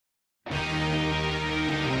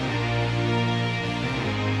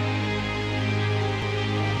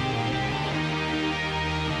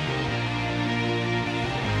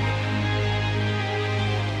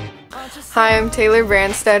Hi, I'm Taylor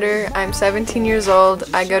Brandstetter. I'm 17 years old.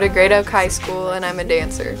 I go to Great Oak High School and I'm a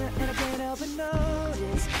dancer.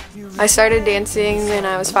 I started dancing when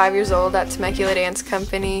I was 5 years old at Temecula Dance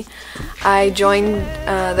Company. I joined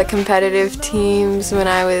the competitive teams when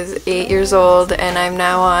I was 8 years old, and I'm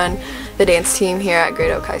now on the dance team here at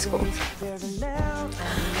Great Oak High School.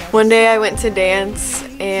 One day I went to dance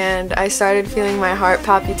and I started feeling my heart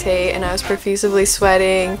palpitate and I was profusely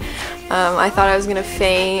sweating. I thought I was going to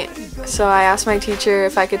faint, so I asked my teacher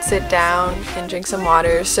if I could sit down and drink some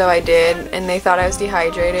water, so I did, and they thought I was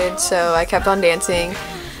dehydrated, so I kept on dancing,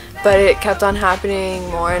 but it kept on happening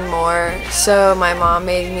more and more, so my mom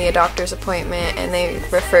made me a doctor's appointment and they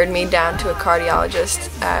referred me down to a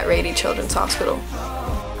cardiologist at Rady Children's Hospital.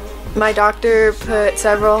 My doctor put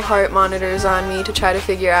several heart monitors on me to try to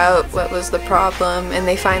figure out what was the problem, and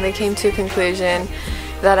they finally came to a conclusion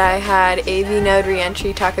that I had AV node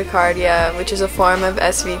reentry tachycardia, which is a form of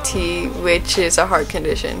SVT, which is a heart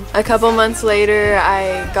condition. A couple months later,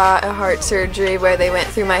 I got a heart surgery where they went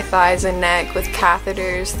through my thighs and neck with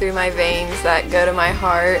catheters through my veins that go to my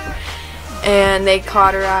heart, and they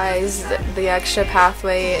cauterized the extra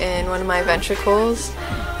pathway in one of my ventricles.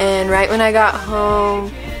 And right when I got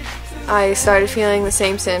home, I started feeling the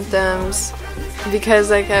same symptoms. Because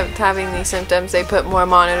I kept having these symptoms, they put more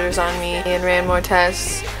monitors on me and ran more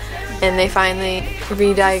tests, and they finally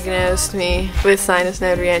re-diagnosed me with sinus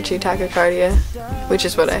node reentry tachycardia, which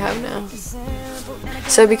is what I have now.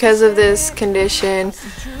 So because of this condition,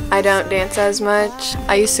 I don't dance as much.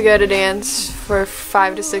 I used to go to dance for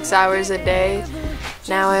 5 to 6 hours a day.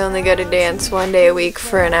 Now I only go to dance 1 day a week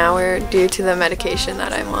for an hour due to the medication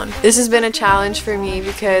that I'm on. This has been a challenge for me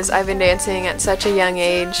because I've been dancing at such a young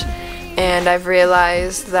age, and I've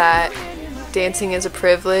realized that dancing is a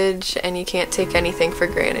privilege and you can't take anything for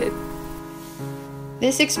granted.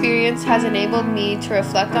 This experience has enabled me to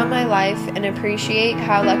reflect on my life and appreciate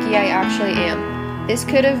how lucky I actually am. This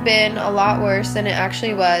could have been a lot worse than it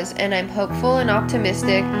actually was, and I'm hopeful and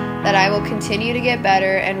optimistic that I will continue to get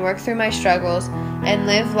better and work through my struggles and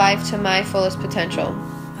live life to my fullest potential.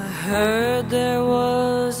 I heard there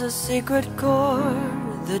was a secret chord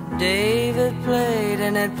that David played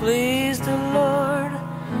and it pleased the Lord.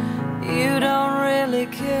 You don't really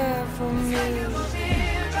care for me.